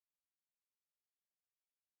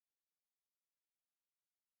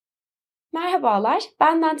Merhabalar,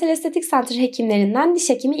 ben Dental Estetik Center hekimlerinden diş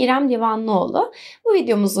hekimi İrem Divanlıoğlu. Bu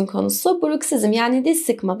videomuzun konusu bruksizm yani diş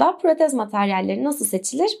sıkmada protez materyalleri nasıl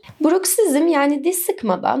seçilir? Bruksizm yani diş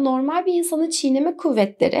sıkmada normal bir insanın çiğneme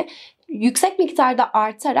kuvvetleri yüksek miktarda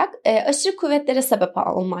artarak aşırı kuvvetlere sebep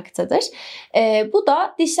olmaktadır. Bu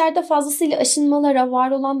da dişlerde fazlasıyla aşınmalara,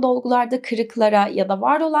 var olan dolgularda kırıklara ya da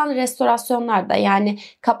var olan restorasyonlarda yani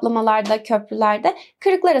kaplamalarda, köprülerde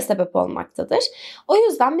kırıklara sebep olmaktadır. O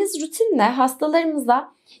yüzden biz rutinle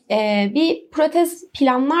hastalarımıza bir protez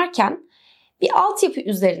planlarken bir altyapı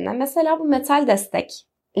üzerine, mesela bu metal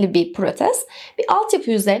destekli bir protez, bir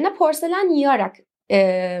altyapı üzerine porselen yığarak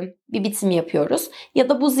bir bitim yapıyoruz. Ya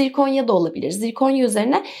da bu zirkonya da olabilir. Zirkonya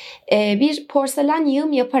üzerine bir porselen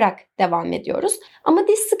yığım yaparak devam ediyoruz. Ama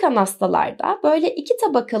diş sıkan hastalarda böyle iki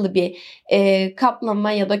tabakalı bir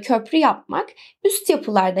kaplama ya da köprü yapmak üst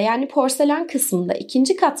yapılarda yani porselen kısmında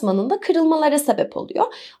ikinci katmanında kırılmalara sebep oluyor.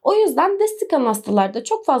 O yüzden diş sıkan hastalarda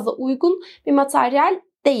çok fazla uygun bir materyal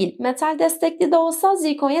değil. Metal destekli de olsa,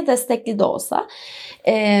 zirkonya destekli de olsa.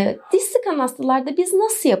 Diş sıkan hastalarda biz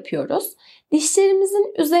nasıl yapıyoruz?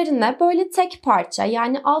 Dişlerimizin üzerine böyle tek parça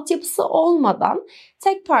yani altyapısı olmadan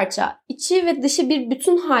tek parça içi ve dışı bir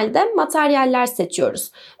bütün halde materyaller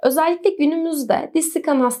seçiyoruz. Özellikle günümüzde diş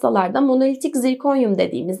sıkan hastalarda monolitik zirkonyum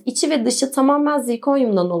dediğimiz içi ve dışı tamamen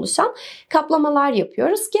zirkonyumdan oluşan kaplamalar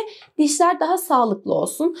yapıyoruz ki dişler daha sağlıklı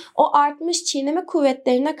olsun. O artmış çiğneme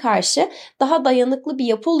kuvvetlerine karşı daha dayanıklı bir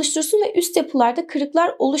yapı oluştursun ve üst yapılarda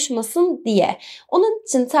kırıklar oluşmasın diye. Onun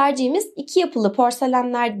için tercihimiz iki yapılı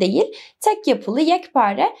porselenler değil, tek yapılı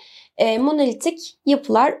yekpare monolitik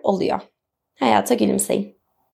yapılar oluyor. Hayata gülümseyin.